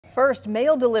First,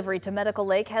 mail delivery to Medical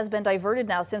Lake has been diverted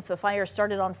now since the fire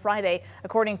started on Friday.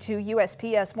 According to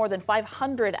USPS, more than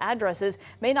 500 addresses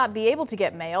may not be able to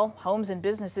get mail. Homes and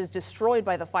businesses destroyed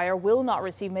by the fire will not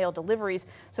receive mail deliveries.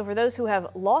 So for those who have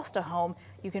lost a home,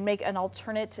 you can make an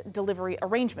alternate delivery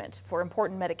arrangement for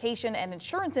important medication and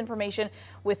insurance information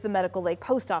with the Medical Lake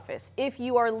Post Office. If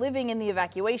you are living in the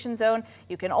evacuation zone,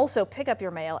 you can also pick up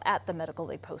your mail at the Medical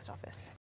Lake Post Office.